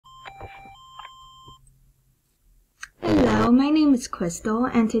Hello, my name is Crystal,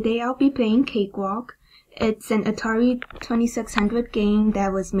 and today I'll be playing CakeWalk. It's an Atari2600 game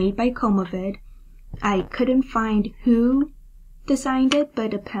that was made by Comovid. I couldn't find who designed it,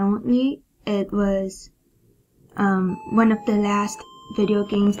 but apparently it was one of the last video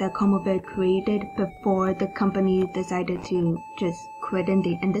games that Comovid created before the company decided to just quit in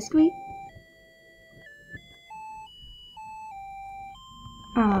the industry.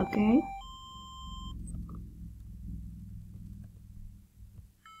 Okay.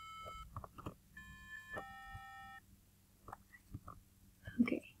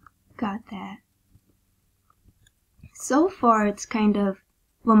 Okay, got that. So far, it's kind of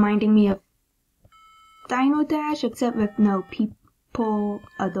reminding me of Dino Dash, except with no people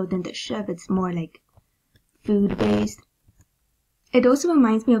other than the chef. It's more like food-based. It also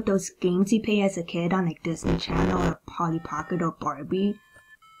reminds me of those games you play as a kid on like Disney Channel or Polly Pocket or Barbie.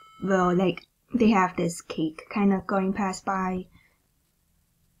 Well, like, they have this cake kind of going past by.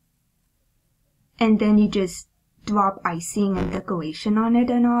 And then you just drop icing and decoration on it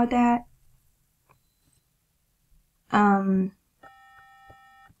and all that.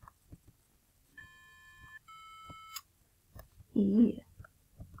 Yeah.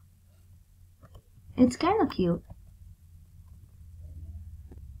 It's kind of cute.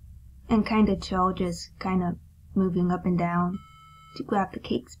 And kind of chill, just kind of moving up and down to grab the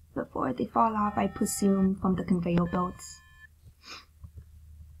cakes before they fall off, I presume, from the conveyor belts.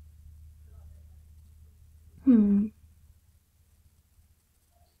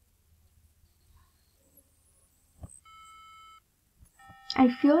 I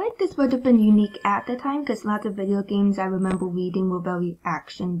feel like this would have been unique at the time because lots of video games I remember reading were very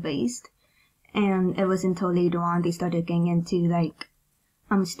action-based, and it was until later on they started getting into like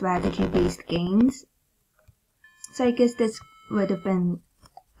strategy-based games. So I guess this would have been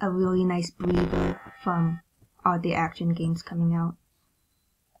a really nice breather from all the action games coming out.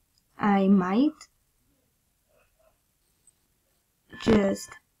 I might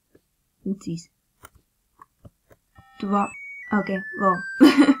just drop. Okay, well,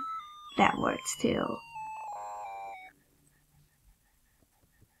 that works too.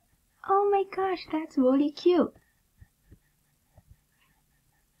 Oh my gosh, that's really cute.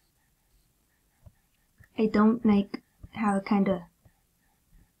 I don't like how it kinda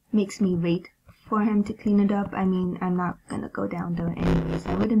makes me wait for him to clean it up. I mean, I'm not gonna go down there anyways.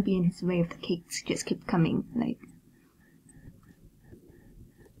 I wouldn't be in his way if the cakes just keep coming, like.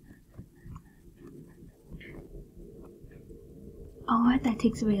 Oh, what? That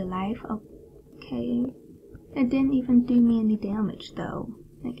takes away a life? Okay. It didn't even do me any damage, though.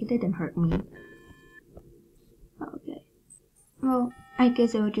 Like, it didn't hurt me. Okay. Well, I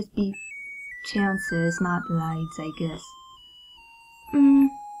guess it would just be chances, not lives, I guess.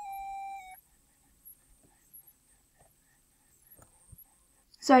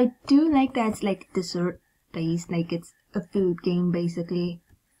 So I do like that it's like dessert-based, like it's a food game, basically.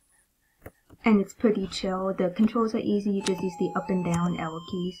 And it's pretty chill. The controls are easy. You just use the up and down arrow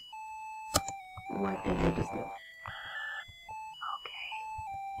keys. What did I just do?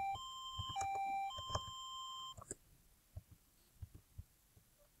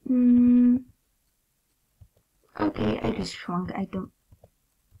 Okay. Okay, I just shrunk. I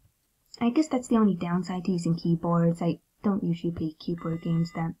guess that's the only downside to using keyboards. I don't usually play keyboard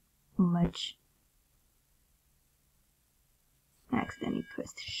games that much. I accidentally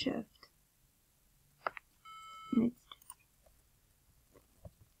pressed shift.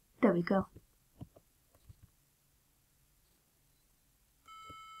 There we go.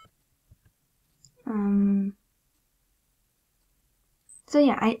 So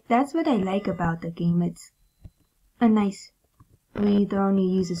yeah, that's what I like about the game. It's a nice breather, only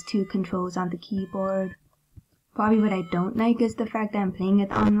uses 2 controls on the keyboard. Probably what I don't like is the fact that I'm playing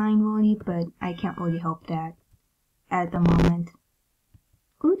it online really, but I can't really help that at the moment.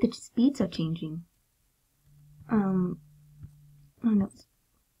 Ooh, the speeds are changing. Oh no.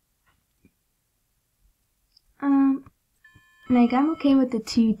 Like, I'm okay with the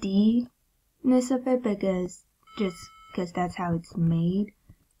 2D-ness of it because that's how it's made.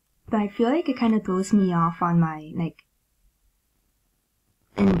 But I feel like it kind of throws me off on my, like,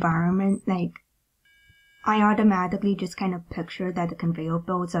 environment. Like, I automatically just kind of picture that the conveyor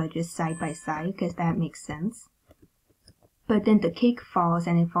belts are just side by side because that makes sense. But then the cake falls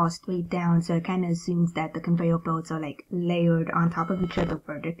and it falls straight down, so it kind of assumes that the conveyor belts are like layered on top of each other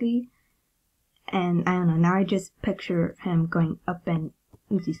vertically. And I don't know, now I just picture him going up and,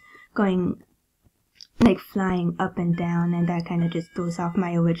 going, like flying up and down, and that kind of just throws off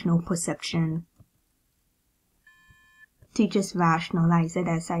my original perception to just rationalize it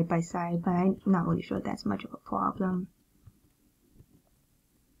as side by side, but I'm not really sure that's much of a problem.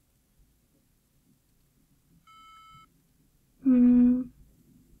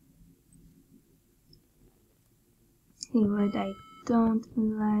 See what I don't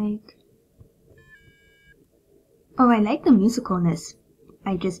like. Oh, I like the musicalness.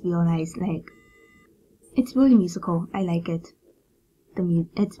 I just realized, like, it's really musical. I like it.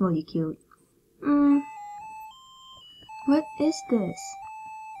 It's really cute. What is this?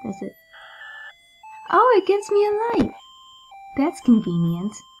 Does it? Oh, it gives me a life. That's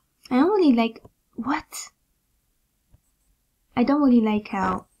convenient. I don't really like... What? I don't really like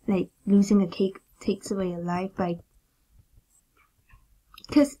how, like, losing a cake takes away a life,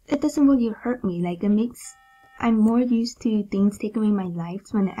 because it doesn't really hurt me. Like, I'm more used to things taking away my life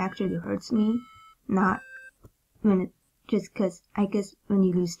when it actually hurts me, not when it just because I guess when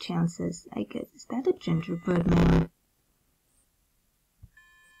you lose chances, I guess. Is that a gingerbread man?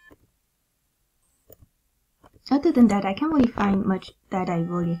 Other than that, I can't really find much that I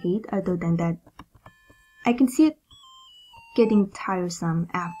really hate. Other than that, I can see it getting tiresome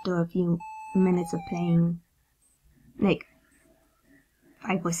after a few minutes of playing, like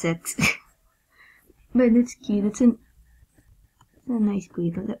 5 or 6. But it's cute. It's a nice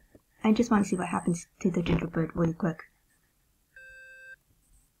breed. I just want to see what happens to the gingerbread really quick.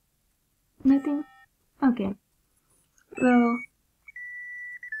 Nothing? Okay. Well,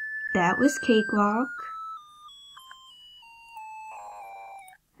 that was CakeWalk.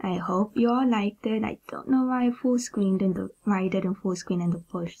 I hope you all liked it. I don't know why I didn't full screen in the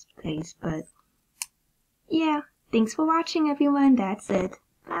first place, but yeah. Thanks for watching, everyone. That's it.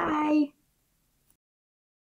 Bye.